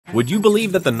Would you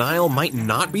believe that the Nile might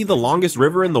not be the longest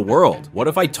river in the world? What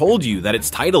if I told you that its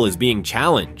title is being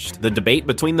challenged? The debate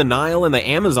between the Nile and the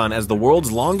Amazon as the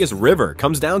world's longest river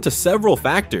comes down to several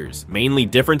factors, mainly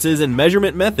differences in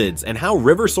measurement methods and how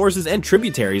river sources and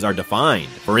tributaries are defined.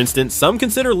 For instance, some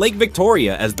consider Lake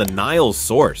Victoria as the Nile's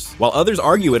source, while others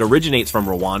argue it originates from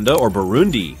Rwanda or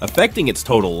Burundi, affecting its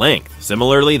total length.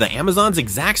 Similarly, the Amazon's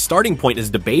exact starting point is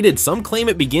debated. Some claim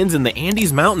it begins in the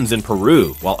Andes Mountains in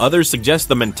Peru, while others suggest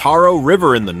the Taro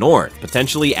River in the north,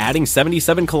 potentially adding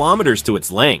 77 kilometers to its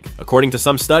length. According to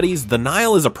some studies, the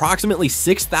Nile is approximately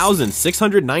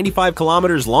 6,695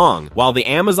 kilometers long, while the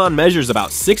Amazon measures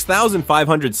about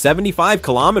 6,575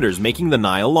 kilometers, making the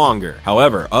Nile longer.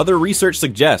 However, other research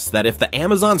suggests that if the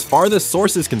Amazon's farthest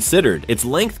source is considered, its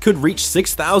length could reach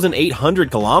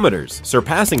 6,800 kilometers,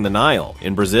 surpassing the Nile.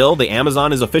 In Brazil, the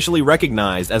Amazon is officially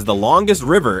recognized as the longest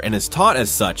river and is taught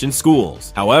as such in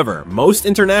schools. However, most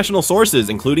international sources,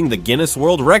 including the Guinness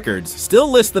World Records, still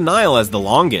list the Nile as the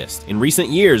longest. In recent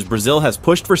years, Brazil has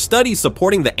pushed for studies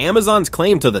supporting the Amazon's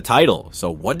claim to the title. So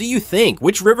what do you think?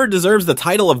 Which river deserves the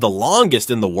title of the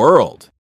longest in the world?